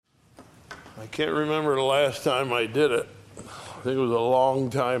I can't remember the last time I did it. I think it was a long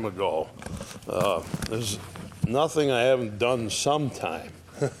time ago. There's nothing I haven't done sometime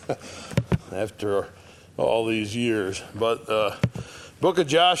after all these years. But Book of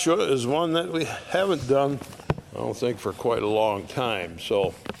Joshua is one that we haven't done, I don't think, for quite a long time.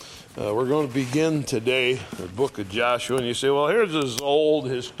 So we're going to begin today the Book of Joshua. And you say, well, here's this old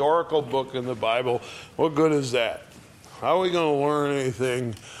historical book in the Bible. What good is that? How are we going to learn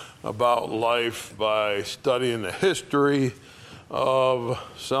anything about life by studying the history of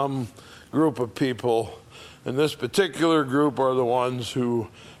some group of people? And this particular group are the ones who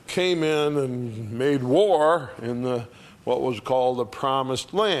came in and made war in what was called the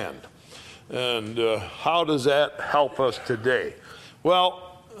Promised Land. And how does that help us today?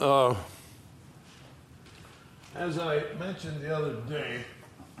 Well, as I mentioned the other day,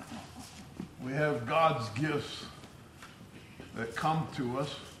 we have God's gifts that come to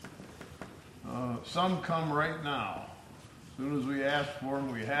us. Some come right now. As soon as we ask for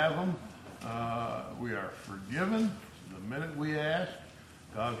them, we have them. We are forgiven the minute we ask.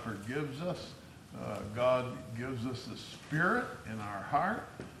 God forgives us. God gives us the Spirit in our heart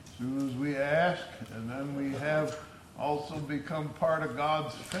as soon as we ask. And then we have also become part of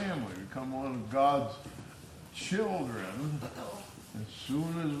God's family, become one of God's children as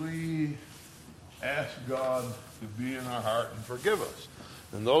soon as we ask God to be in our heart and forgive us.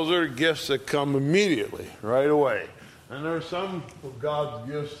 And those are gifts that come immediately, right away. And there are some of God's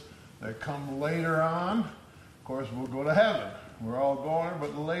gifts that come later on. Of course, we'll go to heaven. We're all going,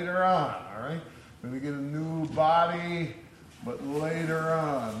 but later on, all right? We're going to get a new body, but later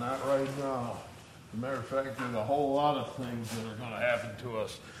on, not right now. As a matter of fact, there's a whole lot of things that are going to happen to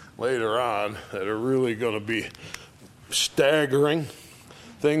us later on that are really going to be staggering.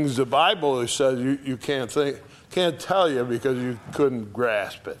 Things the Bible has said you can't tell you because you couldn't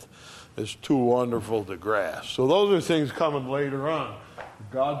grasp it. It's too wonderful to grasp. So those are things coming later on.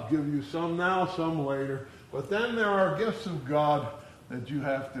 God give you some now, some later. But then there are gifts of God that you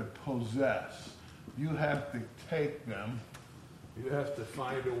have to possess. You have to take them. You have to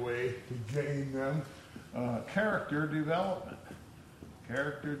find a way to gain them. Character development.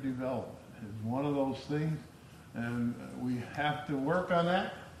 Character development is one of those things. And we have to work on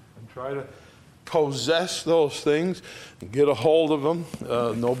that and try to possess those things and get a hold of them.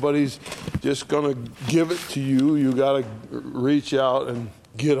 Nobody's just going to give it to you. You got to reach out and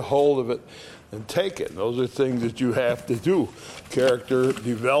get a hold of it and take it. Those are things that you have to do. Character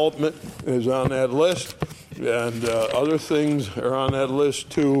development is on that list, and other things are on that list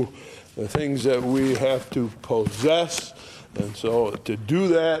too, the things that we have to possess. And so to do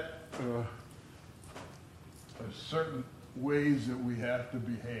that, there's certain ways that we have to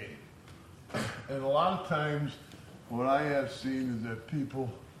behave. And a lot of times what I have seen is that people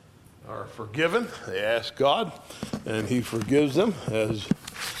are forgiven. They ask God, and He forgives them as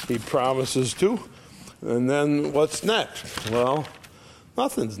He promises to. And then what's next? Well,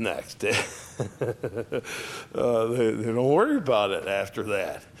 nothing's next. They don't worry about it after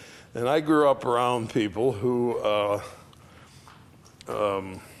that. And I grew up around people who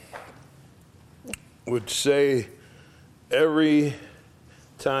would say every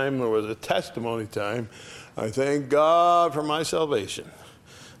time there was a testimony time, I thank God for my salvation.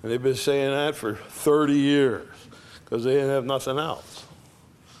 And they've been saying that for 30 years because they didn't have nothing else.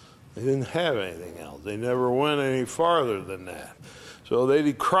 They didn't have anything else. They never went any farther than that. So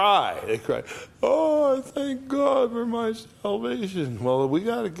they'd cry. They cried, oh, I thank God for my salvation. Well, we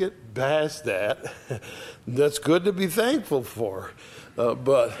got to get past that. That's good to be thankful for.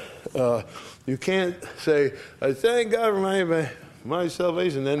 But you can't say, I thank God for my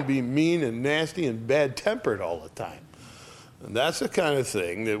salvation, then be mean and nasty and bad-tempered all the time. And that's the kind of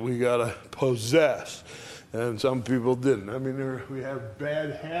thing that we got to possess. And some people didn't. I mean, we have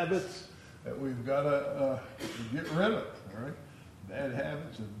bad habits that we've got to get rid of, all right? Bad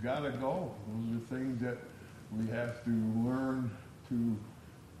habits have got to go. Those are things that we have to learn to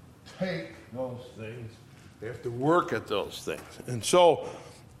take those things. We have to work at those things. And so,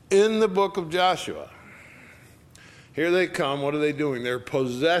 in the book of Joshua, here they come. What are they doing? They're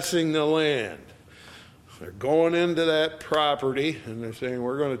possessing the land. They're going into that property, and they're saying,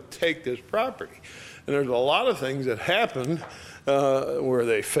 we're going to take this property. And there's a lot of things that happen where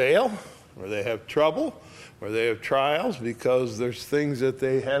they fail, where they have trouble, where they have trials, because there's things that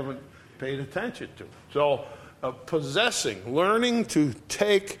they haven't paid attention to. So possessing, learning to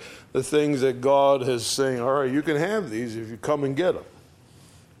take the things that God is saying, all right, you can have these if you come and get them.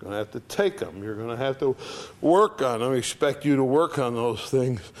 You're going to have to take them. You're going to have to work on them. I expect you to work on those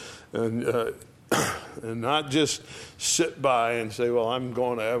things. And And not just sit by and say, well, I'm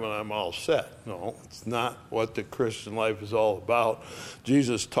going to heaven, I'm all set. No, it's not what the Christian life is all about.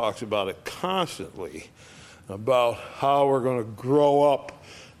 Jesus talks about it constantly, about how we're going to grow up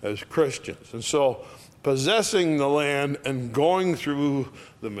as Christians. And so possessing the land and going through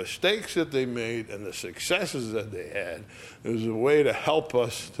the mistakes that they made and the successes that they had is a way to help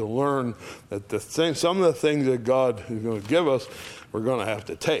us to learn that some of the things that God is going to give us, we're going to have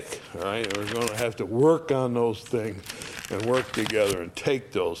to take, all right? We're going to have to work on those things and work together and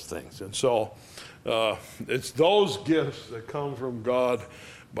take those things. And so it's those gifts that come from God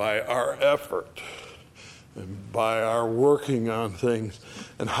by our effort and by our working on things.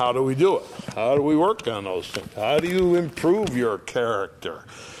 And how do we do it? How do we work on those things? How do you improve your character?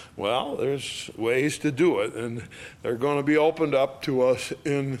 Well, there's ways to do it, and they're going to be opened up to us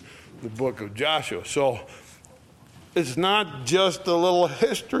in the book of Joshua. So it's not just a little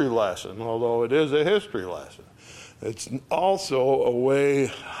history lesson, although it is a history lesson. It's also a way,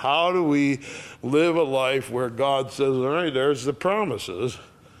 how do we live a life where God says, all right, there's the promises.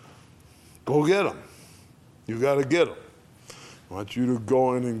 Go get them. You got to get them. I want you to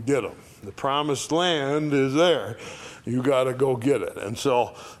go in and get them. The promised land is there. You got to go get it. And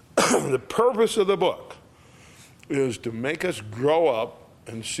so the purpose of the book is to make us grow up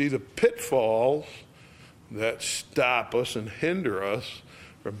and see the pitfalls that stop us and hinder us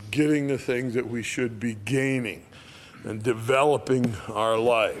from getting the things that we should be gaining and developing our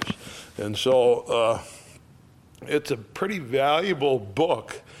lives. And so it's a pretty valuable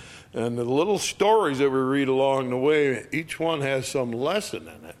book. And the little stories that we read along the way, each one has some lesson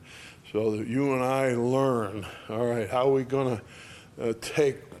in it, so that you and I learn, all right, how are we going to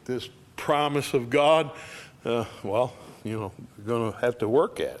take this promise of God? Well, we're going to have to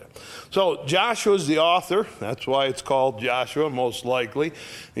work at it. So Joshua's the author. That's why it's called Joshua, most likely.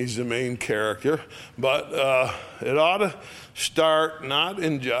 He's the main character. But it ought to start not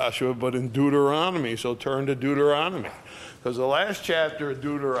in Joshua, but in Deuteronomy. So turn to Deuteronomy. Because the last chapter of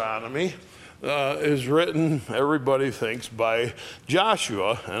Deuteronomy is written, everybody thinks, by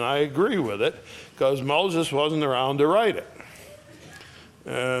Joshua, and I agree with it, because Moses wasn't around to write it.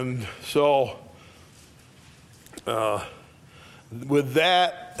 And so, with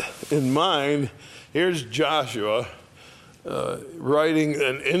that in mind, here's Joshua writing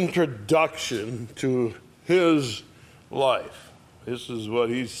an introduction to his life. This is what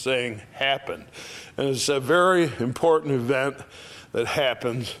he's saying happened. And it's a very important event that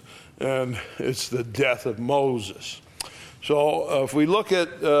happens, and it's the death of Moses. So if we look at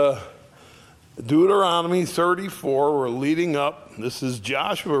Deuteronomy 34, we're leading up. This is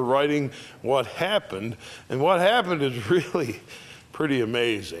Joshua writing what happened, and what happened is really pretty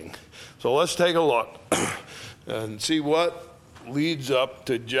amazing. So let's take a look and see what leads up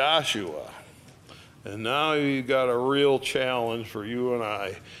to Joshua. And now you got a real challenge for you and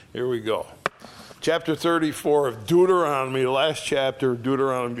I. Here we go. Chapter 34 of Deuteronomy, the last chapter of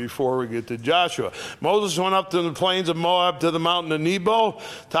Deuteronomy before we get to Joshua. Moses went up to the plains of Moab to the mountain of Nebo,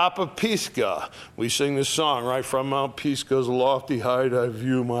 top of Pisgah. We sing this song, right? From Mount Pisgah's lofty height, I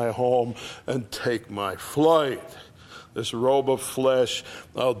view my home and take my flight. This robe of flesh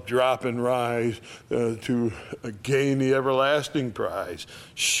I'll drop and rise to gain the everlasting prize.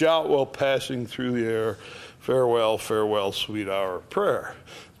 Shout while passing through the air, farewell, farewell, sweet hour of prayer.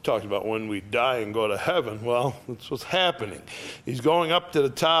 Talked about when we die and go to heaven. Well, that's what's happening. He's going up to the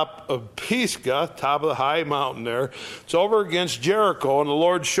top of Pisgah, top of the high mountain there. It's over against Jericho, and the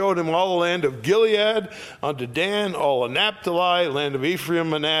Lord showed him all the land of Gilead, unto Dan, all of Naphtali, land of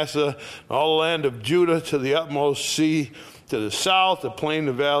Ephraim, Manasseh, all the land of Judah to the utmost sea, to the south, the plain,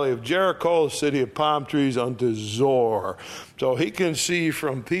 the valley of Jericho, the city of palm trees, unto Zor. So he can see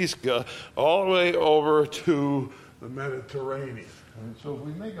from Pisgah all the way over to the Mediterranean. And so if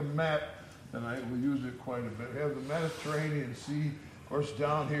we make a map, and we use it quite a bit, we have the Mediterranean Sea. Of course,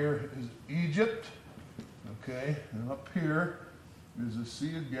 down here is Egypt, okay? And up here is the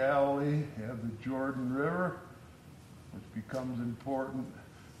Sea of Galilee. You have the Jordan River, which becomes important.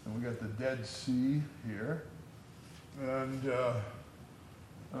 And we got the Dead Sea here. And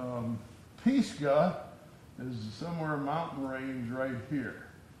Pisgah is somewhere mountain range right here,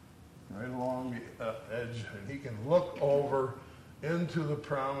 right along the edge. And he can look over into the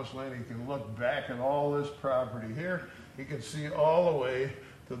promised land. He can look back at all this property here. He can see all the way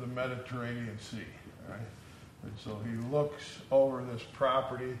to the Mediterranean Sea, right? And so he looks over this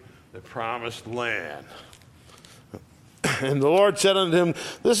property, the promised land. And the Lord said unto him,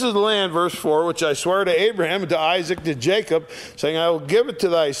 this is the land, verse 4, which I swear to Abraham, and to Isaac, to Jacob, saying, I will give it to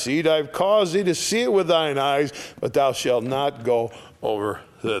thy seed. I have caused thee to see it with thine eyes, but thou shalt not go over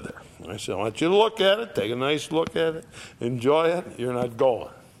thither. I said, I want you to look at it, take a nice look at it, enjoy it. You're not going.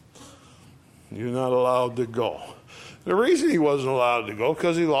 You're not allowed to go. The reason he wasn't allowed to go,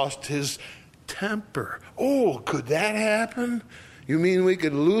 because he lost his temper. Oh, could that happen? You mean we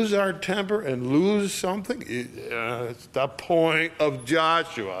could lose our temper and lose something? It's the point of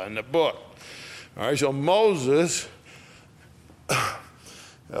Joshua in the book. All right, so Moses,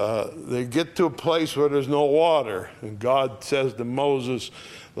 they get to a place where there's no water. And God says to Moses,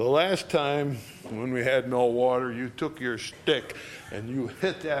 the last time when we had no water, you took your stick and you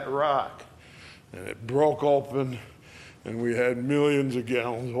hit that rock. And it broke open, and we had millions of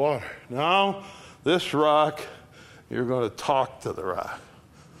gallons of water. Now, this rock, you're going to talk to the rock.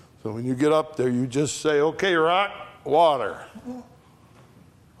 So when you get up there, you just say, okay, rock, water.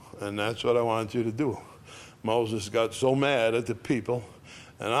 And that's what I want you to do. Moses got so mad at the people,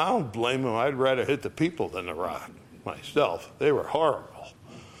 and I don't blame him. I'd rather hit the people than the rock myself. They were horrible.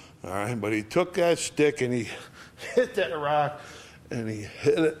 All right, but he took that stick, and he hit that rock, and he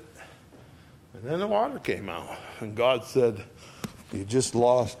hit it. And then the water came out. And God said, you just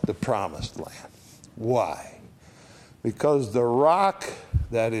lost the promised land. Why? Because the rock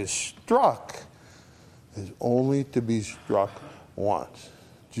that is struck is only to be struck once.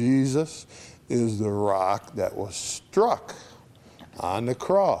 Jesus is the rock that was struck on the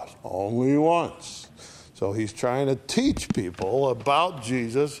cross only once. So he's trying to teach people about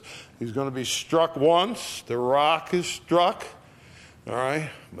Jesus. He's going to be struck once. The rock is struck. All right?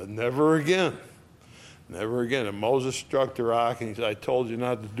 But never again. Never again. And Moses struck the rock, and he said, I told you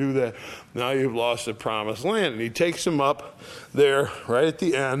not to do that. Now you've lost the promised land. And he takes him up there right at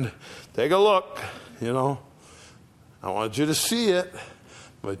the end. Take a look, you know. I want you to see it,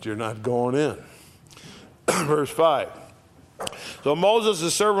 but you're not going in. Verse 5. So Moses,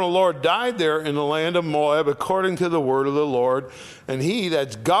 the servant of the Lord, died there in the land of Moab according to the word of the Lord. And he,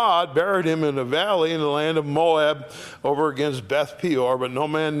 that's God, buried him in a valley in the land of Moab over against Beth Peor. But no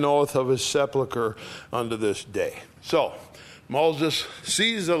man knoweth of his sepulchre unto this day. So Moses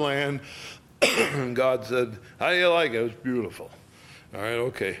sees the land, and God said, how do you like it? It was beautiful. All right,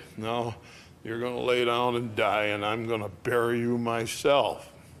 okay. Now you're going to lay down and die, and I'm going to bury you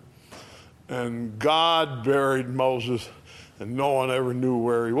myself. And God buried Moses, and no one ever knew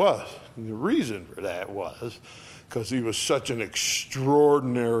where he was. And the reason for that was because he was such an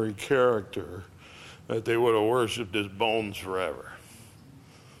extraordinary character that they would have worshipped his bones forever.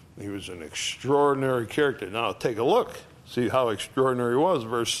 He was an extraordinary character. Now take a look. See how extraordinary he was.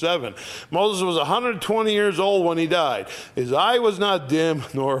 Verse 7. Moses was 120 years old when he died. His eye was not dim,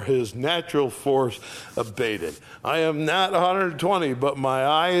 nor his natural force abated. I am not 120, but my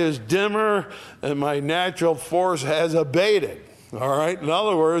eye is dimmer, and my natural force has abated. All right? In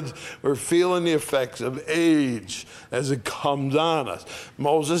other words, we're feeling the effects of age as it comes on us.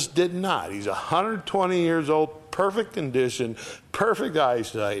 Moses did not. He's 120 years old, perfect condition, perfect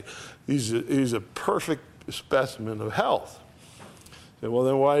eyesight. He's a perfect specimen of health. And well,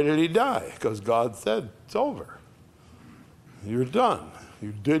 then why did he die? Because God said, it's over. You're done.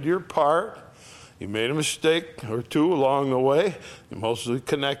 You did your part. You made a mistake or two along the way, mostly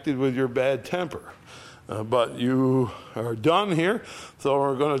connected with your bad temper. But you are done here, so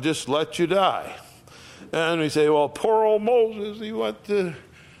we're going to just let you die. And we say, well, poor old Moses, he went to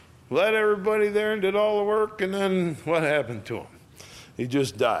let everybody there and did all the work, and then what happened to him? He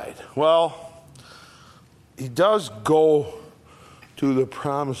just died. Well, he does go to the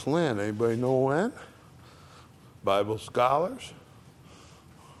promised land. Anybody know when? Bible scholars?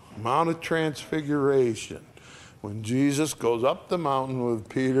 Mount of Transfiguration. When Jesus goes up the mountain with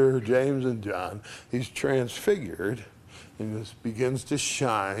Peter, James, and John, he's transfigured and this begins to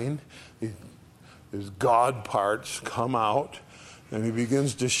shine. His God parts come out and he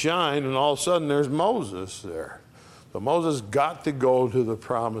begins to shine, and all of a sudden there's Moses there. So Moses got to go to the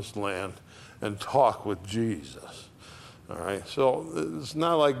promised land and talk with Jesus. All right, so it's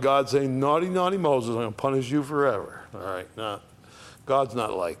not like God saying, naughty, naughty Moses, I'm going to punish you forever. All right, no, God's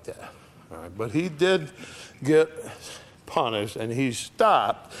not like that. All right, but he did get punished, and he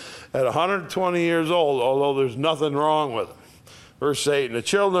stopped at 120 years old, although there's nothing wrong with him. Verse 8, and the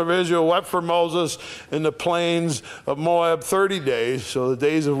children of Israel wept for Moses in the plains of Moab 30 days, so the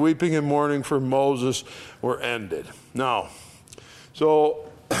days of weeping and mourning for Moses were ended. Now,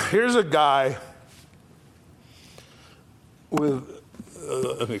 so here's a guy with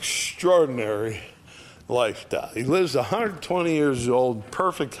an extraordinary lifestyle. He lives 120 years old,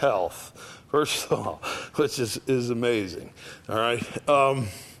 perfect health, first of all, which is amazing. All right.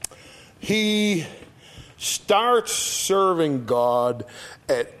 He starts serving God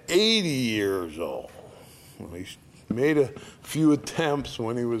at 80 years old. Well, made a few attempts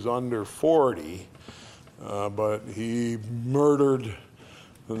when he was under 40, but he murdered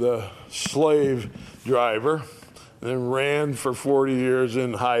the slave driver, then ran for 40 years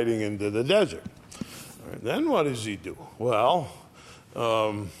in hiding into the desert. Right, then what does he do? Well,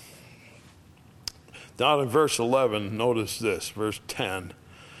 down in verse 11, notice this, verse 10.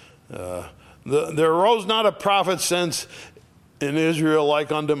 There arose not a prophet since in Israel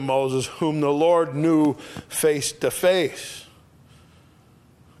like unto Moses, whom the Lord knew face to face.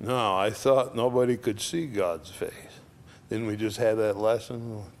 No, I thought nobody could see God's face. Didn't we just have that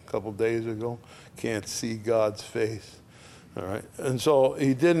lesson a couple days ago? Can't see God's face. All right. And so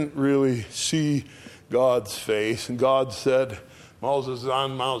he didn't really see God's face. And God said, Moses is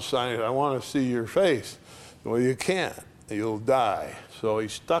on Mount Sinai, I want to see your face. Well, you can't. You'll die. So he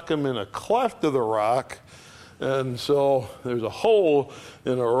stuck him in a cleft of the rock. And so there's a hole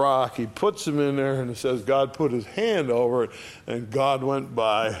in a rock. He puts him in there, and it says God put his hand over it, and God went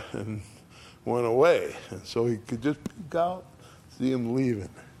by and went away. And so he could just peek out, see him leaving.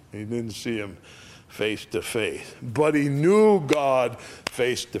 He didn't see him face to face. But he knew God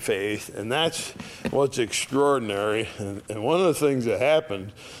face to face, and that's what's extraordinary. And one of the things that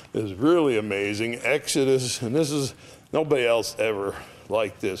happened is really amazing. Exodus, and this is, nobody else ever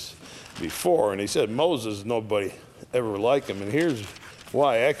like this before. And he said, Moses, nobody ever like him. And here's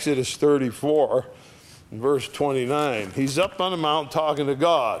why. Exodus 34, verse 29. He's up on the mountain talking to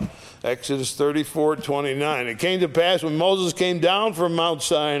God. Exodus 34:29. It came to pass when Moses came down from Mount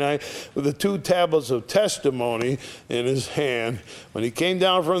Sinai with the 2 tablets of testimony in his hand, when he came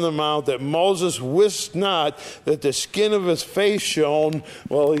down from the mount, that Moses wist not that the skin of his face shone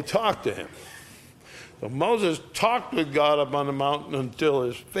while he talked to him. So Moses talked with God up on the mountain until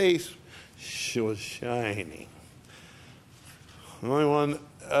his face was shining. The only one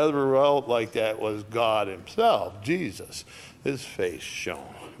ever felt like that was God himself, Jesus. His face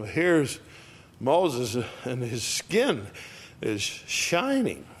shone. But here's Moses, and his skin is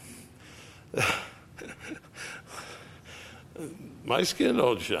shining. My skin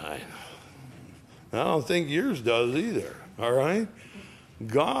don't shine. I don't think yours does either, all right?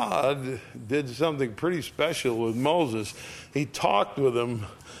 God did something pretty special with Moses. He talked with him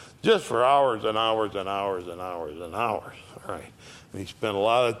just for hours and hours and hours and hours and hours, all right? And he spent a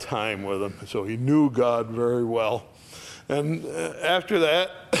lot of time with him, so he knew God very well. And after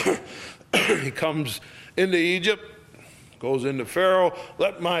that, he comes into Egypt, goes into Pharaoh,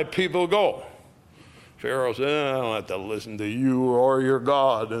 let my people go. Pharaoh said, I don't have to listen to you or your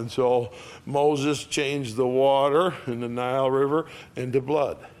God. And so Moses changed the water in the Nile River into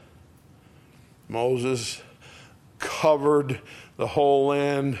blood. Moses covered the whole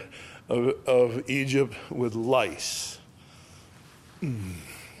land of Egypt with lice.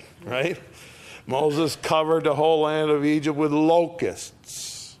 Right? Moses covered the whole land of Egypt with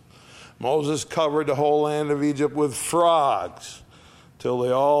locusts. Moses covered the whole land of Egypt with frogs till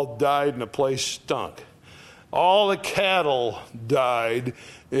they all died and the place stunk. All the cattle died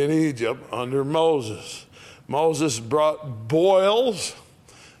in Egypt under Moses. Moses brought boils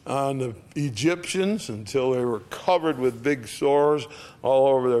on the Egyptians until they were covered with big sores all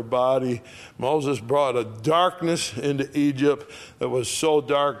over their body. Moses brought a darkness into Egypt that was so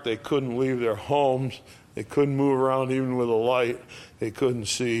dark they couldn't leave their homes. They couldn't move around even with a light. They couldn't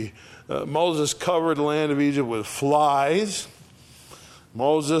see. Moses covered the land of Egypt with flies.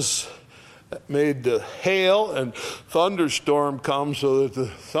 Moses made the hail and thunderstorm come so that the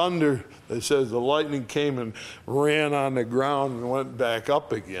thunder, it says the lightning came and ran on the ground and went back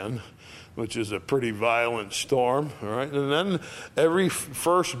up again, which is a pretty violent storm. All right, and then every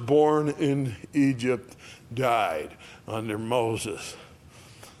firstborn in Egypt died under Moses.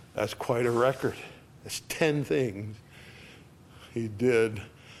 That's quite a record. It's 10 things he did,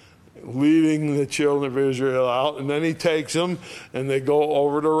 leading the children of Israel out, and then he takes them and they go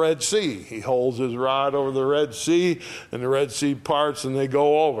over the Red Sea. He holds his rod over the Red Sea, and the Red Sea parts and they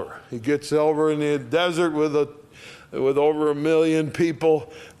go over. He gets over in the desert with over 1 million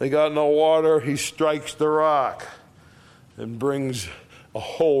people. They got no water. He strikes the rock and brings a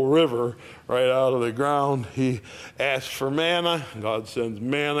whole river right out of the ground. He asks for manna. God sends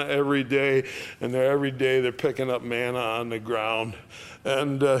manna every day, and every day they're picking up manna on the ground.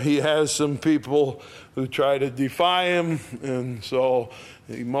 And he has some people who try to defy him, and so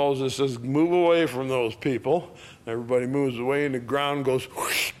Moses says, move away from those people. Everybody moves away, and the ground goes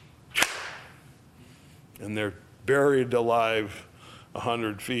whoosh, and they're buried alive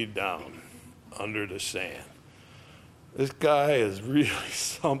 100 feet down under the sand. This guy is really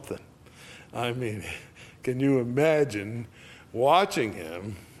something. I mean, can you imagine watching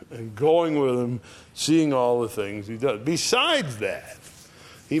him and going with him, seeing all the things he does. Besides that,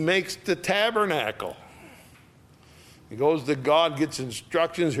 he makes the tabernacle. He goes to God, gets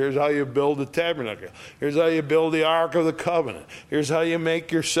instructions. Here's how you build the tabernacle. Here's how you build the Ark of the Covenant. Here's how you make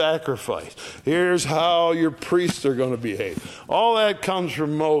your sacrifice. Here's how your priests are going to behave. All that comes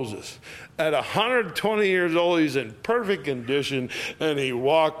from Moses. At 120 years old, he's in perfect condition, and he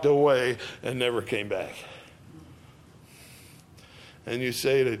walked away and never came back. And you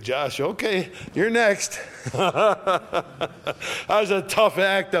say to Joshua, okay, you're next. That was a tough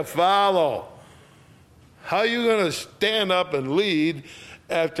act to follow. How are you going to stand up and lead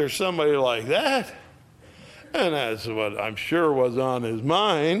after somebody like that? And that's what I'm sure was on his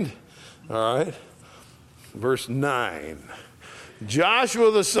mind. All right. Verse 9.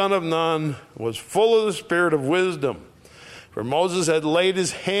 Joshua the son of Nun was full of the spirit of wisdom, for Moses had laid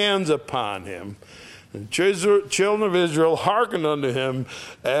his hands upon him. And the children of Israel hearkened unto him,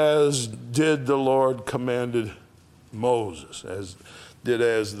 as did the Lord commanded Moses, as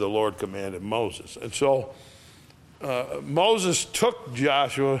the Lord commanded Moses. And so Moses took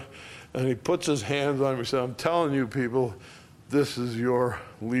Joshua and he puts his hands on him. He said, I'm telling you people, this is your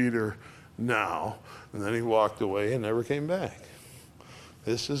leader now. And then he walked away and never came back.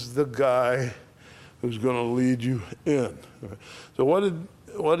 This is the guy who's going to lead you in. So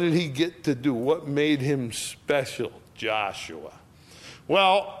what did he get to do? What made him special, Joshua?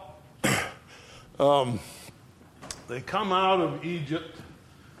 Well, they come out of Egypt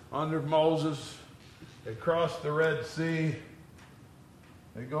under Moses. They cross the Red Sea.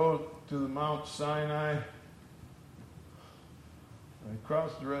 They go to the Mount Sinai. They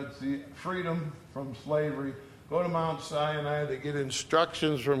cross the Red Sea, freedom from slavery. Go to Mount Sinai. They get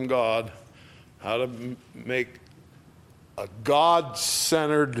instructions from God how to make a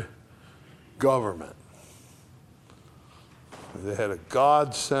God-centered government. They had a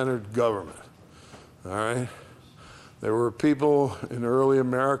God-centered government. All right? There were people in early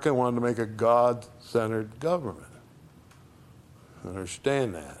America who wanted to make a God-centered government.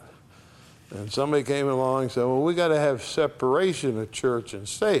 Understand that. And somebody came along and said, well, we got to have separation of church and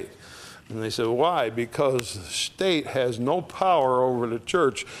state. And they said, why? Because the state has no power over the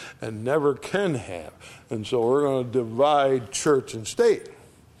church and never can have. And so we're going to divide church and state.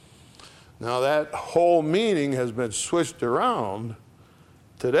 Now that whole meaning has been switched around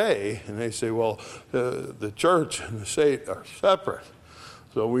today, and they say, well, the church and the state are separate.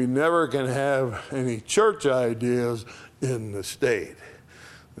 So we never can have any church ideas in the state.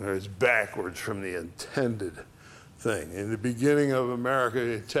 It's backwards from the intended thing. In the beginning of America,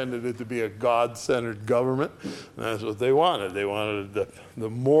 they intended it to be a God-centered government, and that's what they wanted. They wanted the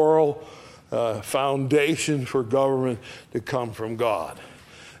moral foundation for government to come from God.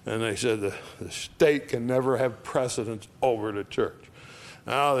 And they said the state can never have precedence over the church.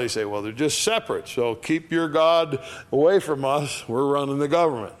 Now they say, well, they're just separate, so keep your God away from us. We're running the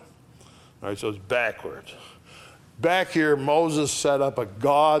government. All right, so it's backwards. Back here, Moses set up a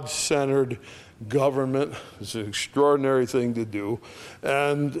God-centered government. It's an extraordinary thing to do.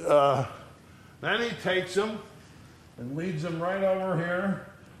 And then he takes them and leads them right over here,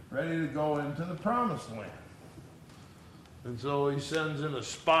 ready to go into the promised land. And so he sends in a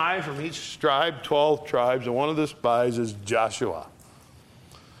spy from each tribe, 12 tribes, and one of the spies is Joshua.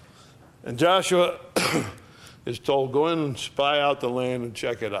 And Joshua is told, go in and spy out the land and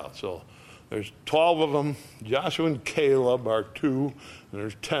check it out. So there's 12 of them. Joshua and Caleb are 2, and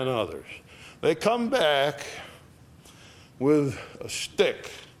there's 10 others. They come back with a stick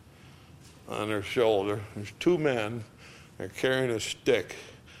on their shoulder. There's 2 men. They're carrying a stick,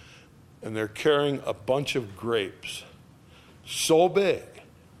 and they're carrying a bunch of grapes so big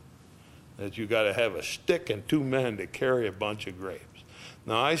that you got to have a stick and 2 men to carry a bunch of grapes.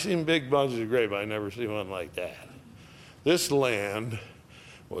 Now, I've seen big bunches of grapes. I never seen one like that. This land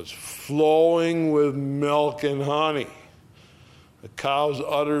was flowing with milk and honey. The cows'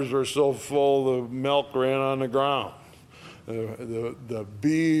 udders were so full, the milk ran on the ground. The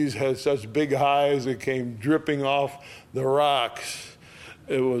bees had such big hives, it came dripping off the rocks.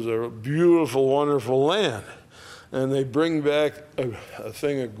 It was a beautiful, wonderful land. And they bring back a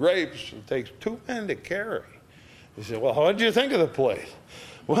thing of grapes. It takes 2 men to carry. He said, well, what did you think of the place?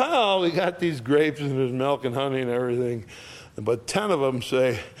 Well, we got these grapes and there's milk and honey and everything. But 10 of them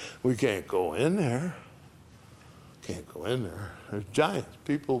say, we can't go in there. Can't go in there. There's giants,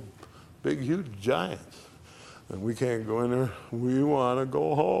 people, big, huge giants. And we can't go in there. We want to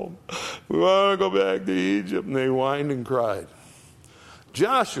go home. We want to go back to Egypt. And they whined and cried.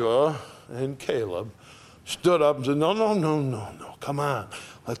 Joshua and Caleb stood up and said, no, come on.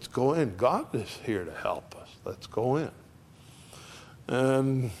 Let's go in. God is here to help us. Let's go in.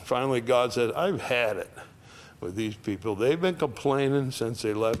 And finally God said, I've had it with these people. They've been complaining since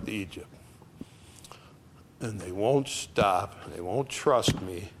they left Egypt. And they won't stop. They won't trust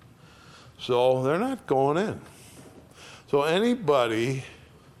me. So they're not going in. So anybody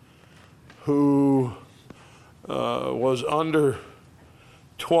who was under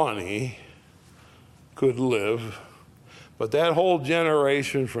 20 could live. But that whole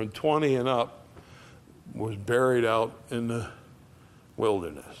generation from 20 and up was buried out in the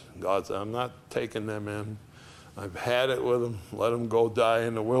wilderness. God said, I'm not taking them in. I've had it with them. Let them go die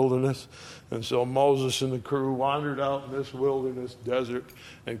in the wilderness. And so Moses and the crew wandered out in this wilderness desert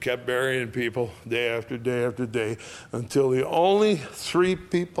and kept burying people day after day after day until the only 3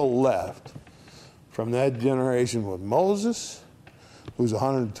 people left from that generation were Moses, who's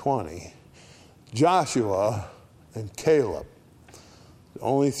 120, Joshua, and Caleb.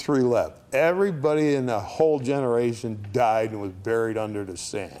 Only 3 left. Everybody in the whole generation died and was buried under the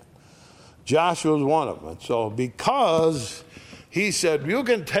sand. Joshua was one of them. And so because he said, you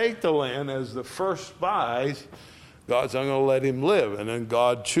can take the land as the first spies, God said, I'm going to let him live. And then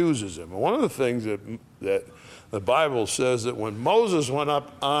God chooses him. And one of the things that the Bible says that when Moses went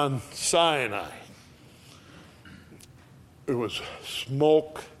up on Sinai, it was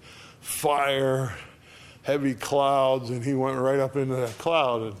smoke, fire, heavy clouds, and he went right up into that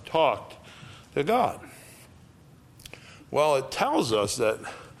cloud and talked to God. Well, it tells us that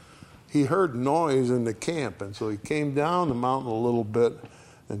he heard noise in the camp, and so he came down the mountain a little bit,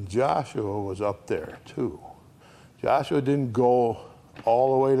 and Joshua was up there too. Joshua didn't go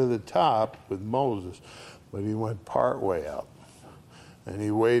all the way to the top with Moses, but he went part way up, and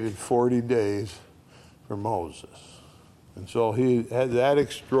he waited 40 days for Moses. And so he had that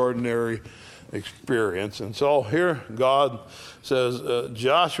extraordinary experience. And so here God says,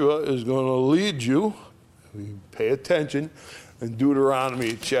 Joshua is going to lead you. You pay attention. In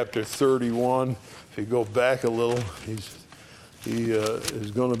Deuteronomy chapter 31, if you go back a little, he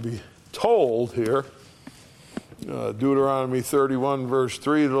is going to be told here, Deuteronomy 31 verse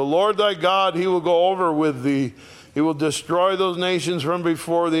 3, the Lord thy God, he will go over with thee. He will destroy those nations from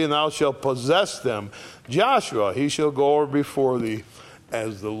before thee, and thou shalt possess them. Joshua, he shall go over before thee,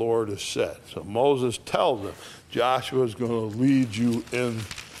 as the Lord has said. So Moses tells them, Joshua is going to lead you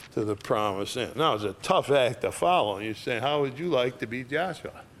into the promised land. Now, it's a tough act to follow. And you say, how would you like to be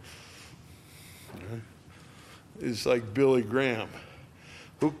Joshua? It's like Billy Graham.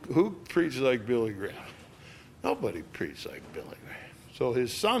 Who preached like Billy Graham? Nobody preached like Billy Graham. So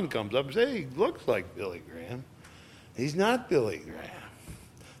his son comes up and says, hey, he looks like Billy Graham. He's not Billy Graham.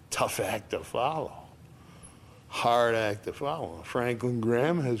 Tough act to follow. Hard act to follow. Franklin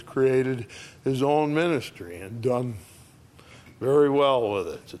Graham has created his own ministry and done very well with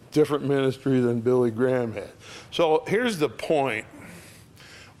it. It's a different ministry than Billy Graham had. So here's the point.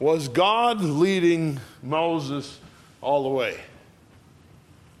 Was God leading Moses all the way?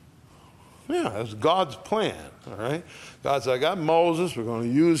 Yeah, that's God's plan, all right? God said, I got Moses. We're going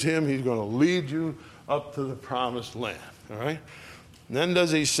to use him. He's going to lead you up to the promised land, all right? And then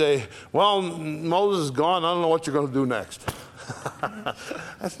does he say, well, Moses is gone. I don't know what you're going to do next.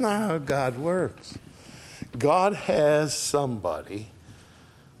 That's not how God works. God has somebody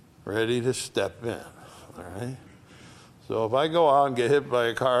ready to step in, all right? So if I go out and get hit by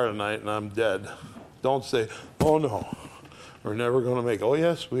a car tonight and I'm dead, don't say, oh, no, we're never going to make it. Oh,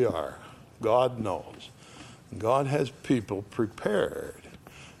 yes, we are. God knows. God has people prepared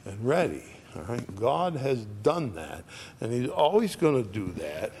and ready. All right? God has done that, and he's always going to do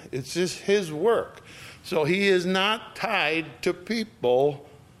that. It's just his work. So he is not tied to people,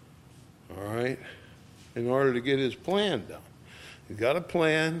 all right, in order to get his plan done. He's got a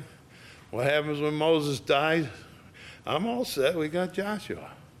plan. What happens when Moses dies? I'm all set. We got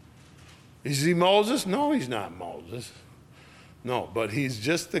Joshua. Is he Moses? No, he's not Moses. No, but he's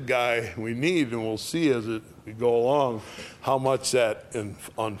just the guy we need, and we'll see as we go along how much that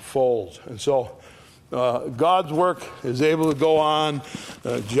unfolds. And so God's work is able to go on.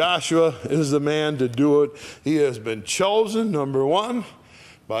 Joshua is the man to do it. He has been chosen, number one,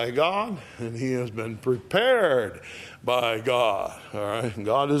 by God, and he has been prepared by God. All right?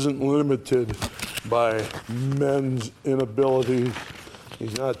 God isn't limited by men's inabilities.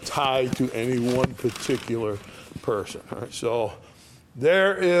 He's not tied to any one particular person. All right? So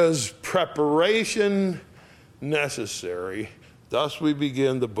there is preparation necessary. Thus we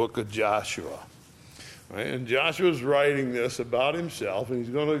begin the book of Joshua. Right? And Joshua's writing this about himself, and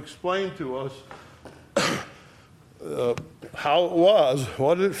he's going to explain to us how it was,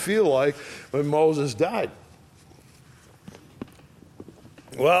 what did it feel like when Moses died.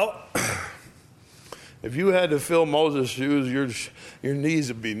 Well, If you had to fill Moses' shoes, your knees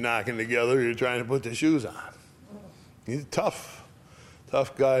would be knocking together. You're trying to put the shoes on. He's a tough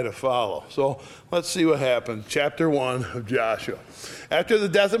guy to follow. So let's see what happened. Chapter 1 of Joshua. After the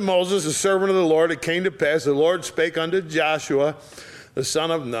death of Moses, the servant of the Lord, it came to pass, the Lord spake unto Joshua, the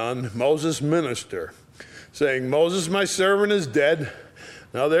son of Nun, Moses' minister, saying, Moses, my servant, is dead.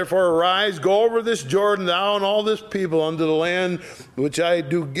 Now therefore arise, go over this Jordan, thou and all this people, unto the land which I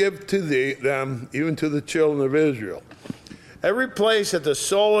do give to them, even to the children of Israel. Every place that the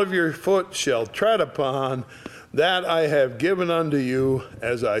sole of your foot shall tread upon, that I have given unto you,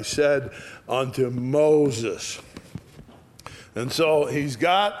 as I said unto Moses. And so he's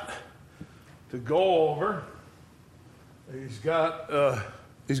got to go over. He's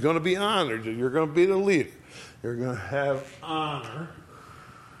going to be honored. You're going to be the leader. You're going to have honor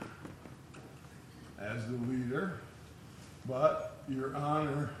as the leader, but your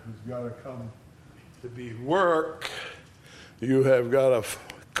honor has got to come to be work. You have got to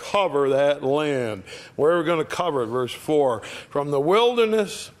cover that land. Where are we going to cover it? Verse 4. From the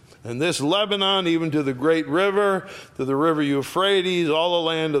wilderness and this Lebanon, even to the great river, to the river Euphrates, all the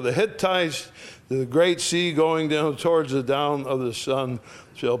land of the Hittites, to the great sea going down towards the down of the sun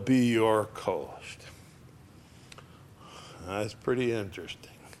shall be your coast. That's pretty interesting.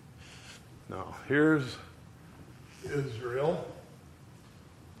 Now, here's Israel.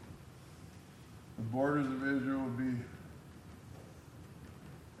 The borders of Israel would be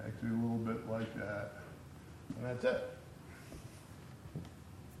actually a little bit like that. And that's it.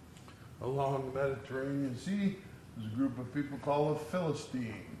 Along the Mediterranean Sea, there's a group of people called the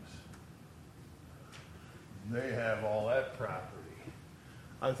Philistines. They have all that property.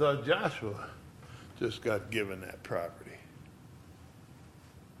 I thought Joshua just got given that property.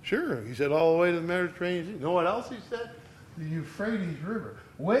 Sure, he said all the way to the Mediterranean Sea. You know what else he said? The Euphrates River.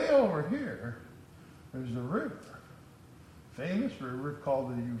 Way over here, there's a river. Famous river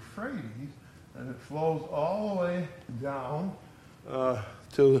called the Euphrates, and it flows all the way down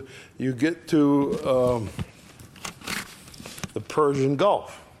till you get to the Persian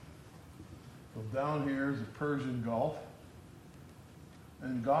Gulf. So down here is the Persian Gulf.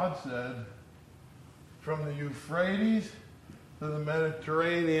 And God said, from the Euphrates to the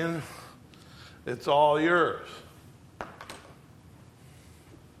Mediterranean, it's all yours.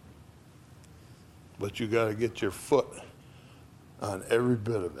 But you got to get your foot on every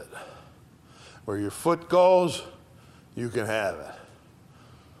bit of it. Where your foot goes, you can have it.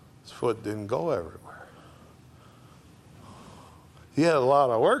 His foot didn't go everywhere. He had a lot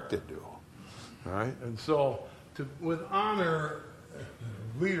of work to do. All right? And so with honor,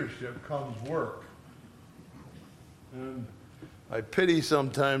 leadership comes work. And I pity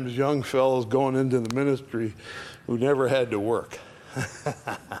sometimes young fellows going into the ministry who never had to work.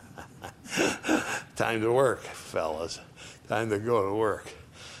 Time to work, fellas. Time to go to work.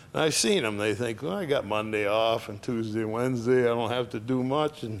 And I've seen them. They think, well, I got Monday off and Tuesday, Wednesday. I don't have to do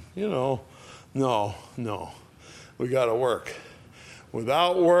much. And, no. We got to work.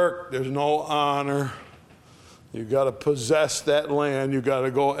 Without work, there's no honor. You got to possess that land. You got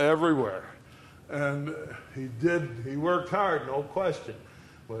to go everywhere. And he worked hard, no question.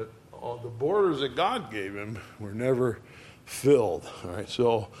 But all the borders that God gave him were never filled. All right,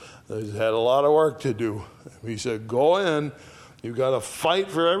 so he had a lot of work to do. He said, go in. You got to fight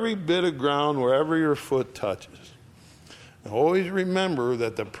for every bit of ground wherever your foot touches. And always remember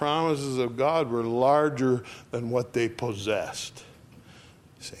that the promises of God were larger than what they possessed.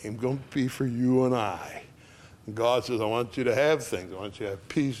 Same going to be for you and I. God says, I want you to have things. I want you to have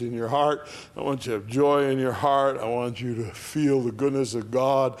peace in your heart. I want you to have joy in your heart. I want you to feel the goodness of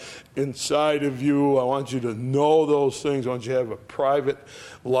God inside of you. I want you to know those things. I want you to have a private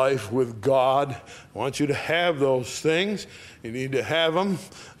life with God. I want you to have those things. You need to have them.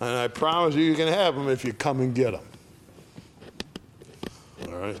 And I promise you can have them if you come and get them.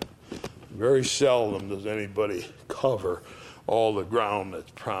 All right? Very seldom does anybody cover all the ground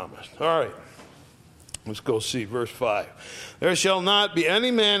that's promised. All right. Let's go see verse 5. There shall not be any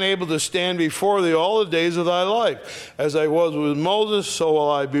man able to stand before thee all the days of thy life. As I was with Moses, so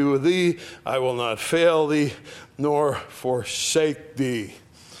will I be with thee. I will not fail thee, nor forsake thee.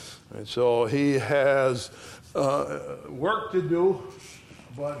 And so he has work to do,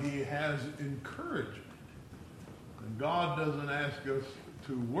 but he has encouragement. And God doesn't ask us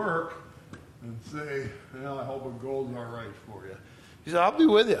to work and say, well, I hope it goes all right for you. He said, I'll be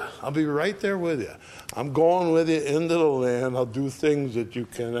with you. I'll be right there with you. I'm going with you into the land. I'll do things that you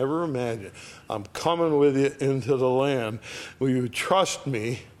can never imagine. I'm coming with you into the land. Will you trust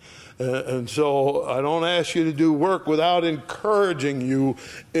me? And so I don't ask you to do work without encouraging you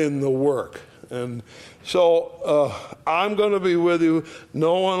in the work. And so I'm going to be with you.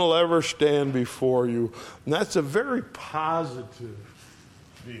 No one will ever stand before you. And that's a very positive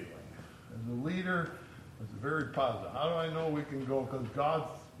feeling. As a leader, it's very positive. How do I know we can go? Because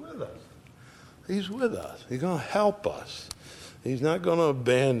God's with us. He's with us. He's going to help us. He's not going to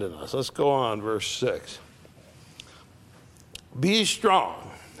abandon us. Let's go on, verse 6. Be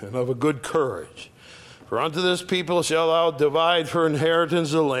strong and of a good courage. For unto this people shalt thou divide for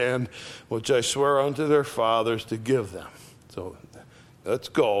inheritance the land which I swear unto their fathers to give them. So let's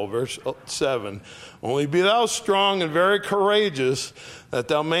go, verse 7. Only be thou strong and very courageous, that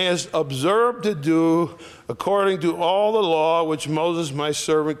thou mayest observe to do according to all the law which Moses my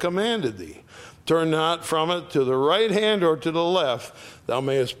servant commanded thee. Turn not from it to the right hand or to the left, thou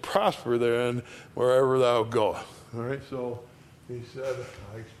mayest prosper therein wherever thou goest. All right, so he said,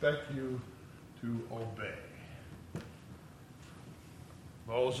 I expect you to obey.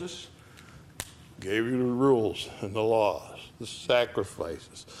 Moses gave you the rules and the laws, the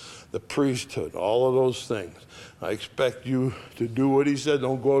sacrifices, the priesthood, all of those things. I expect you to do what he said.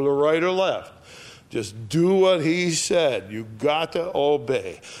 Don't go to the right or left. Just do what he said. You got to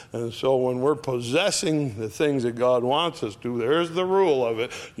obey. And so when we're possessing the things that God wants us to, there's the rule of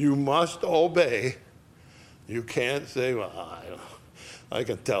it. You must obey. You can't say, well, I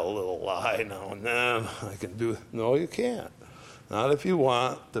can tell a little lie now and then. I can do. No, you can't. Not if you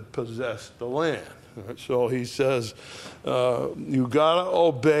want to possess the land. So he says, you got to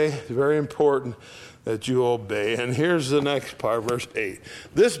obey. It's very important that you obey. And here's the next part, verse 8.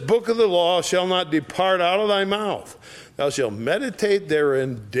 This book of the law shall not depart out of thy mouth. Thou shalt meditate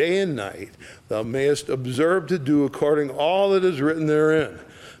therein day and night. Thou mayest observe to do according all that is written therein.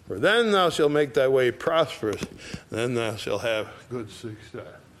 For then thou shalt make thy way prosperous. Then thou shalt have good success.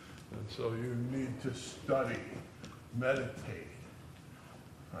 And so you need to study, meditate.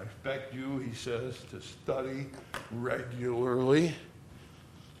 I expect you, he says, to study regularly.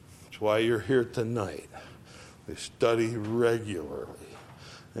 That's why you're here tonight. We study regularly.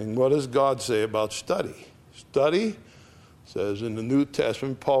 And what does God say about study? Study, says in the New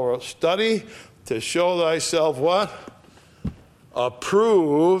Testament, Paul wrote, study to show thyself what?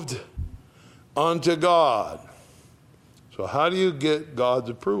 Approved unto God. So how do you get God's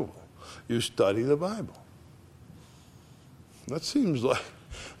approval? You study the Bible. That seems like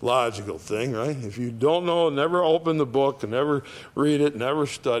a logical thing, right? If you don't know, never open the book, and never read it, never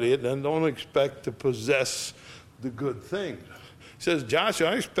study it, then don't expect to possess the good things. He says, Joshua,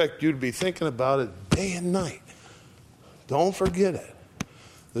 I expect you to be thinking about it day and night. Don't forget it.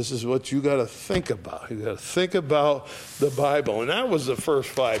 This is what you got to think about. You got to think about the Bible. And that was the first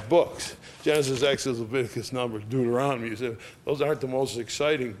 5 books. Genesis, Exodus, Leviticus, Numbers, Deuteronomy. You said, those aren't the most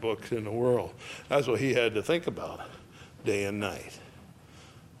exciting books in the world. That's what he had to think about day and night.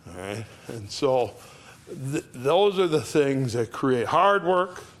 All right? And so those are the things that create hard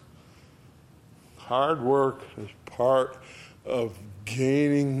work. Hard work is part of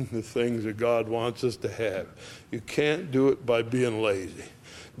gaining the things that God wants us to have. You can't do it by being lazy.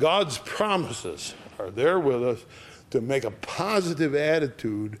 God's promises are there with us to make a positive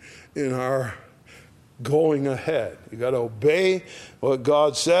attitude in our going ahead. You got to obey what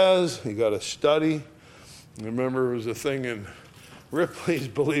God says. You got to study. I remember it was a thing in Ripley's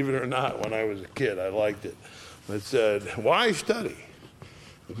Believe It or Not when I was a kid. I liked it. It said, why study?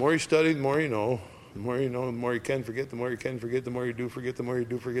 The more you study, the more you know. The more you know, the more you can forget. The more you can forget, the more you do forget. The more you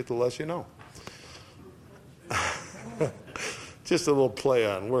do forget, the less you know. Just a little play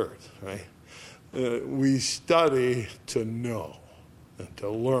on words, right? We study to know and to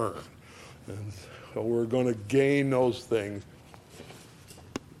learn. And so we're going to gain those things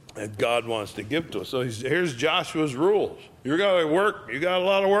that God wants to give to us. So here's Joshua's rules. You got to work. You got a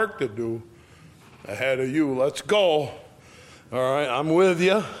lot of work to do ahead of you. Let's go. All right, I'm with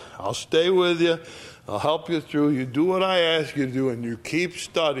you. I'll stay with you. I'll help you through. You do what I ask you to do, and you keep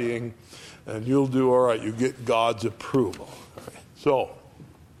studying, and you'll do all right. You get God's approval. All right. So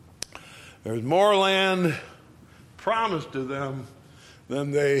there's more land promised to them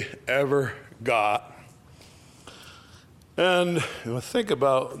than they ever got. And think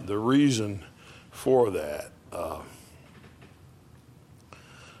about the reason for that.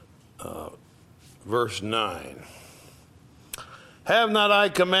 Verse 9. Have not I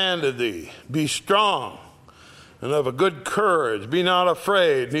commanded thee? Be strong and of a good courage. Be not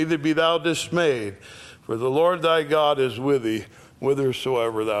afraid, neither be thou dismayed. For the Lord thy God is with thee,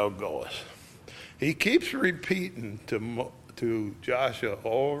 whithersoever thou goest. He keeps repeating to Joshua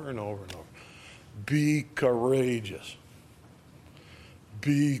over and over and over. Be courageous.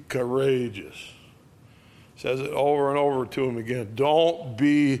 Be courageous. Says it over and over to him again. Don't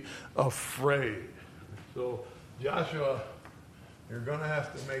be afraid. So Joshua, you're going to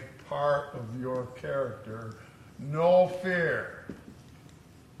have to make part of your character no fear.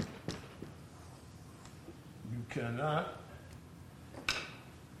 You cannot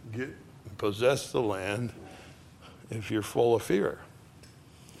possess the land if you're full of fear.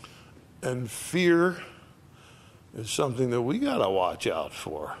 And fear is something that we got to watch out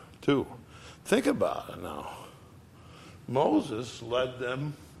for, too. Think about it now. Moses led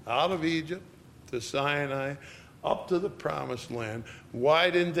them out of Egypt to Sinai, up to the promised land.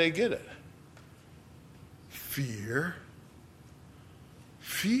 Why didn't they get it? Fear.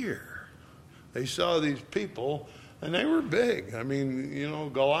 Fear. They saw these people, and they were big. I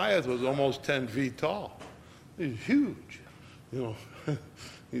mean, Goliath was almost 10 feet tall. He's huge.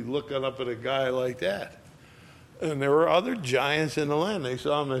 He's looking up at a guy like that. And there were other giants in the land. They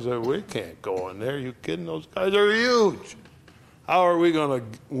saw them and they said, we can't go in there. You kidding? Those guys are huge. How are we going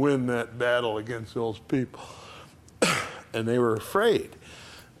to win that battle against those people? And they were afraid.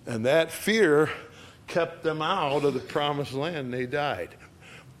 And that fear kept them out of the promised land. They died.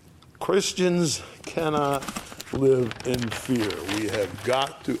 Christians cannot live in fear. We have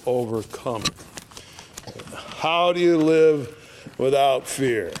got to overcome it. How do you live without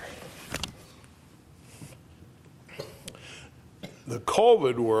fear? The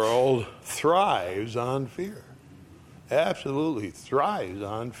COVID world thrives on fear. Absolutely thrives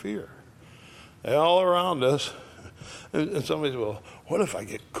on fear. All around us. And somebody says, well, what if I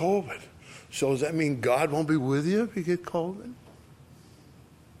get COVID? So does that mean God won't be with you if you get COVID?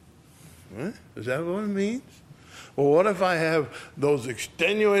 Huh? Is that what it means? Well, what if I have those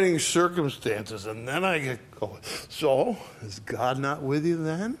extenuating circumstances and then I get COVID? So, is God not with you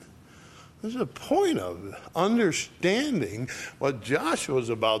then? There's a point of understanding what Joshua's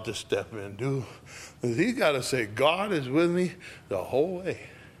about to step into. Is he's got to say, God is with me the whole way.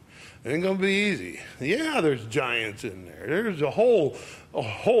 It ain't going to be easy. Yeah, there's giants in there. There's a whole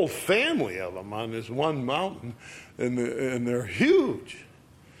family of them on this one mountain, and they're huge.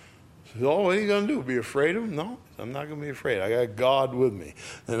 So what are you going to do? Be afraid of them? No, I'm not going to be afraid. I got God with me.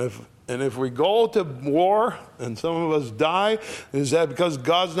 And if we go to war and some of us die, is that because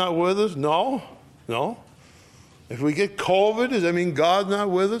God's not with us? No. If we get COVID, does that mean God's not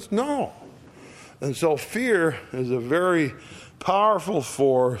with us? No. And so fear is a very powerful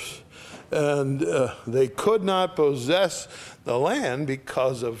force, and they could not possess the land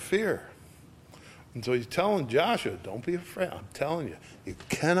because of fear. And so he's telling Joshua, don't be afraid. I'm telling you, you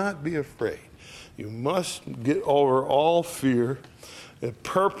cannot be afraid. You must get over all fear. The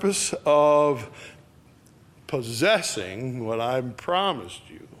purpose of possessing what I've promised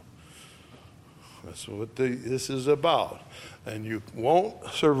you. That's what this is about. And you won't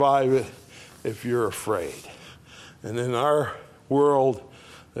survive it if you're afraid. And in our world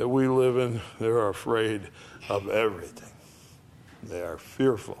that we live in, they're afraid of everything. They are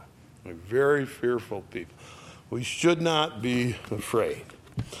fearful. They're very fearful people. We should not be afraid.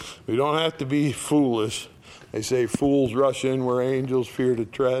 We don't have to be foolish. They say fools rush in where angels fear to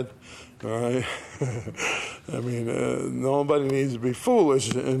tread. All right? I mean, nobody needs to be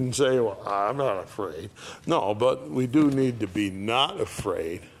foolish and say, well, I'm not afraid. No, but we do need to be not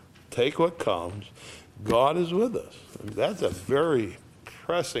afraid. Take what comes. God is with us. That's a very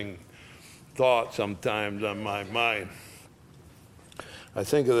pressing thought sometimes on my mind. I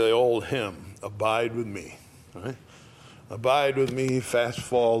think of the old hymn, Abide with Me. Right? Abide with me, fast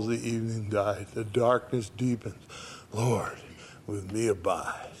falls the evening tide, the darkness deepens. Lord, with me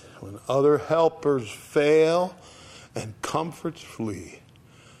abide. When other helpers fail and comforts flee,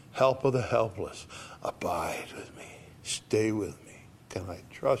 help of the helpless, abide with me. Stay with me. Can I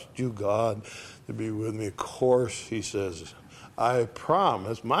trust you, God, to be with me? Of course, he says, I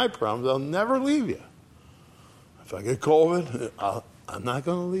promise, my promise, I'll never leave you. If I get COVID, I'm not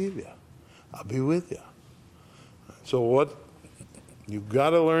going to leave you. I'll be with you. So you've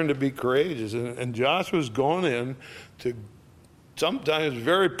got to learn to be courageous. And Joshua's going in to sometimes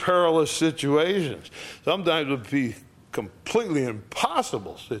very perilous situations. Sometimes it would be completely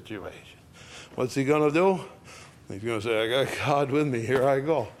impossible situations. What's he going to do? He's going to say, I got God with me. Here I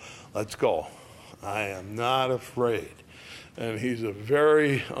go. Let's go. I am not afraid. And he's a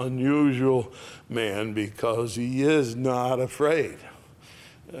very unusual man because he is not afraid.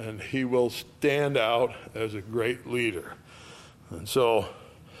 And he will stand out as a great leader. And so,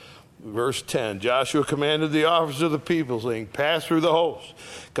 verse 10, Joshua commanded the officers of the people, saying, pass through the host.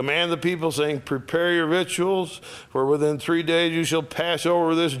 Command the people, saying, prepare your victuals, for within 3 days you shall pass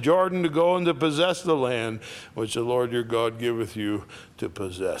over this Jordan to go and to possess the land which the Lord your God giveth you to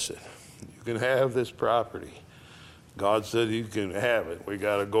possess it. You can have this property. God said you can have it. We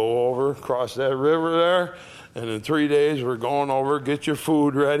got to go over, cross that river there, and in 3 days we're going over. Get your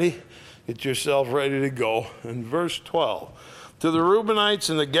food ready. Get yourself ready to go. And verse 12. To the Reubenites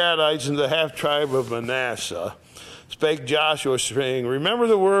and the Gadites and the half-tribe of Manasseh spake Joshua, saying, remember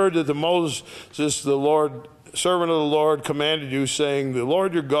the word that Moses, the Lord, servant of the Lord, commanded you, saying, the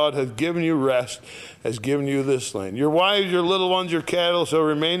Lord your God hath given you rest, has given you this land. Your wives, your little ones, your cattle shall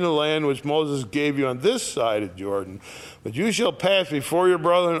remain in the land which Moses gave you on this side of Jordan. But you shall pass before your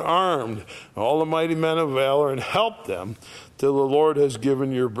brethren armed, all the mighty men of valor, and help them, till the Lord has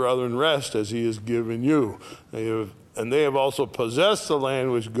given your brethren rest, as he has given you. And they have also possessed the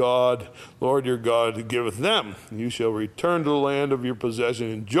land which God, Lord your God, giveth them. And you shall return to the land of your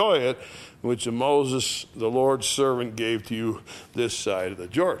possession, enjoy it, which Moses, the Lord's servant, gave to you this side of the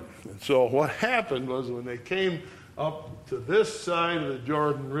Jordan. And so what happened was when they came up to this side of the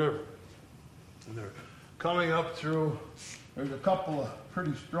Jordan River, and they're coming up through, there's a couple of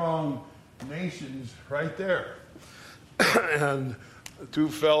pretty strong nations right there. And two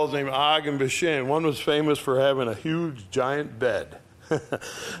fellows named Og and Bashan. One was famous for having a huge, giant bed.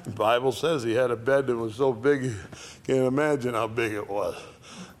 The Bible says he had a bed that was so big, you can't imagine how big it was.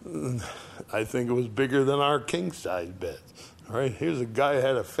 I think it was bigger than our king-size beds. All right, here's a guy who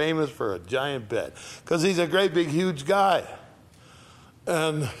had a famous for a giant bed because he's a great, big, huge guy.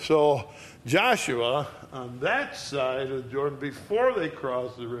 And so Joshua, on that side of Jordan, before they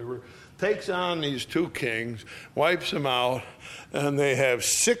cross the river, takes on these two kings, wipes them out, and they have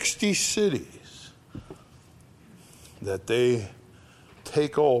 60 cities that they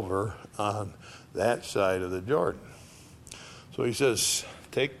take over on that side of the Jordan. So he says,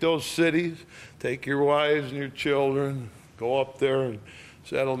 take those cities, take your wives and your children, go up there and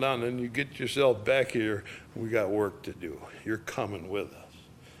settle down, and you get yourself back here. We got work to do. You're coming with us.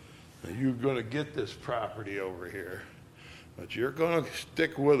 Now, you're going to get this property over here, but you're going to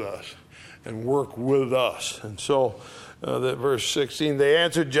stick with us and work with us. And so that verse 16, they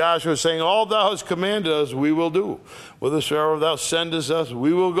answered Joshua, saying, all thou hast commanded us, we will do. Whithersoever thou sendest us,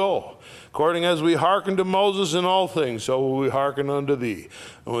 we will go. According as we hearken to Moses in all things, so will we hearken unto thee.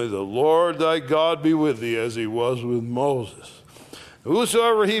 Only the Lord thy God be with thee, as he was with Moses.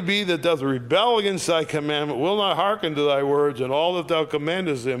 Whosoever he be that doth rebel against thy commandment, will not hearken to thy words, and all that thou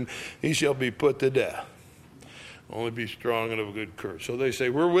commandest him, he shall be put to death. Only be strong and of good courage. So they say,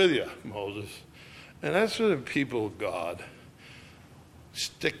 we're with you, Moses. And that's for the people of God.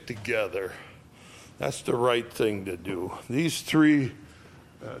 Stick together. That's the right thing to do. These three,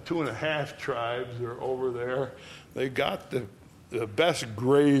 2.5 tribes are over there. They got the best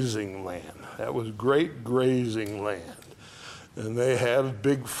grazing land. That was great grazing land. And they have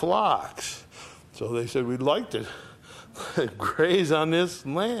big flocks. So they said, we'd like to graze on this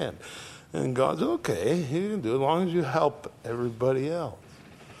land. And God's okay, you can do it as long as you help everybody else.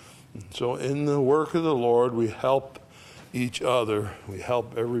 And so in the work of the Lord, we help each other. We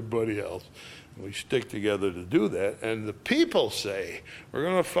help everybody else. And we stick together to do that. And the people say, we're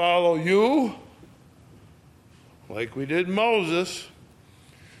going to follow you like we did Moses.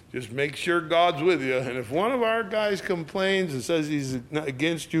 Just make sure God's with you. And if one of our guys complains and says he's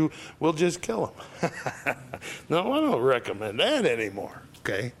against you, we'll just kill him. No, I don't recommend that anymore.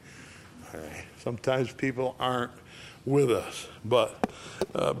 Okay? All right. Sometimes people aren't with us. But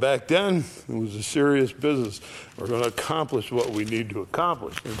back then, it was a serious business. We're going to accomplish what we need to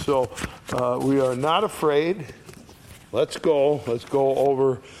accomplish. And so we are not afraid. Let's go. Let's go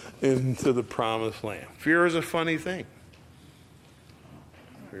over into the promised land. Fear is a funny thing.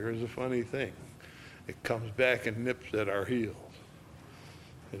 Fear is a funny thing. It comes back and nips at our heels.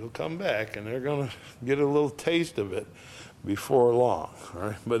 It'll come back, and they're going to get a little taste of it before long. All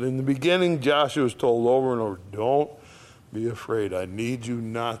right? But in the beginning, Joshua was told over and over, don't be afraid. I need you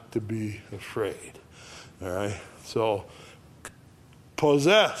not to be afraid. All right? So,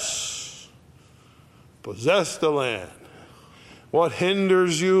 possess the land. What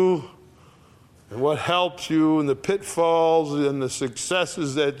hinders you and what helps you and the pitfalls and the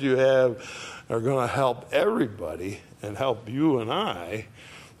successes that you have are going to help everybody and help you and I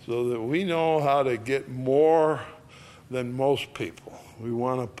so that we know how to get more than most people. We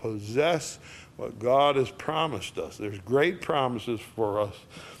want to possess what God has promised us. There's great promises for us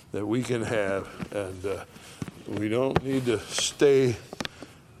that we can have, and we don't need to stay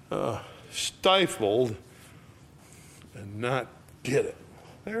stifled and not get it.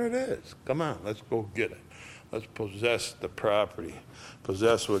 There it is. Come on, let's go get it. Let's possess the property,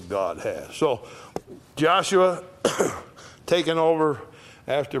 possess what God has. So Joshua taking over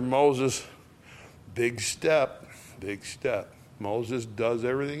after Moses, big step. Moses does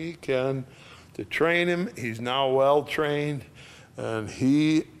everything he can to train him. He's now well trained, and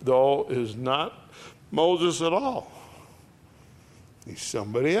he, though, is not Moses at all. He's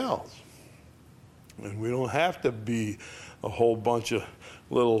somebody else. And we don't have to be a whole bunch of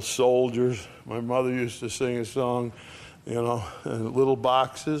little soldiers. My mother used to sing a song, in little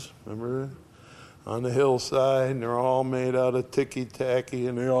boxes, remember that? On the hillside, and they're all made out of ticky-tacky,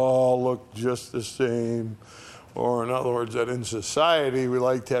 and they all look just the same. Or in other words, that in society, we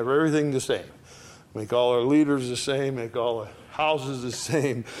like to have everything the same. Make all our leaders the same, make all the houses the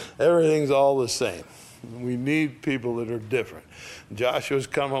same. Everything's all the same. We need people that are different. Joshua's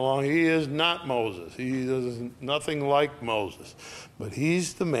come along. He is not Moses. He is nothing like Moses. But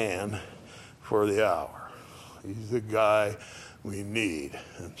he's the man for the hour. He's the guy we need.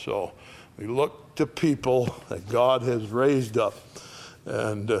 And so we look to people that God has raised up.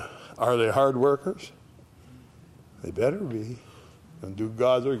 And are they hard workers? They better be. And do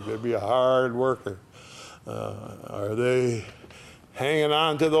God's work. They better be a hard worker. Are they hanging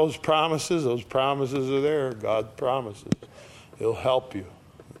on to those promises? Those promises are there. God promises. He'll help you.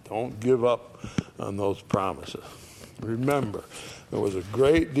 Don't give up on those promises. Remember, there was a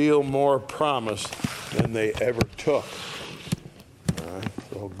great deal more promised than they ever took. All right?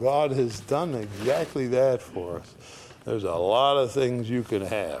 So God has done exactly that for us. There's a lot of things you can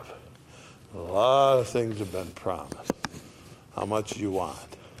have. A lot of things have been promised. How much do you want?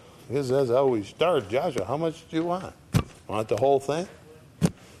 Because that's how we start, Joshua. How much do you want? Want the whole thing?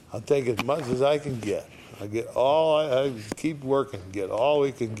 I'll take as much as I can get. I get all, I keep working, get all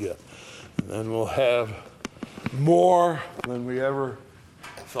we can get. And then we'll have more than we ever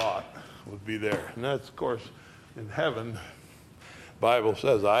thought would be there. And that's, of course, in heaven. Bible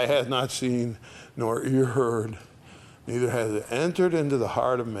says, eye hath not seen, nor ear heard, neither has it entered into the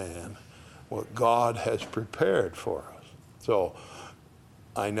heart of man what God has prepared for us. So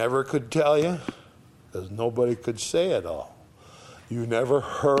I never could tell you, because nobody could say it all. You never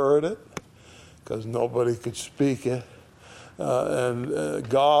heard it, because nobody could speak it. And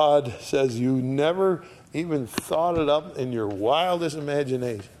God says you never even thought it up in your wildest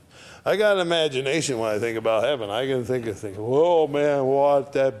imagination. I got an imagination when I think about heaven. I can think of things, whoa, man,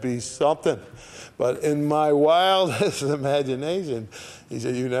 won't that be something? But in my wildest imagination, he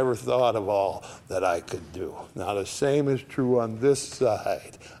said, you never thought of all that I could do. Now, the same is true on this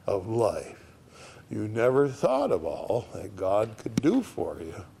side of life. You never thought of all that God could do for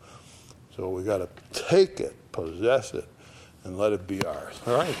you. So we got to take it, possess it, and let it be ours.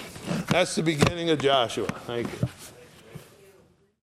 All right? That's the beginning of Joshua. Thank you.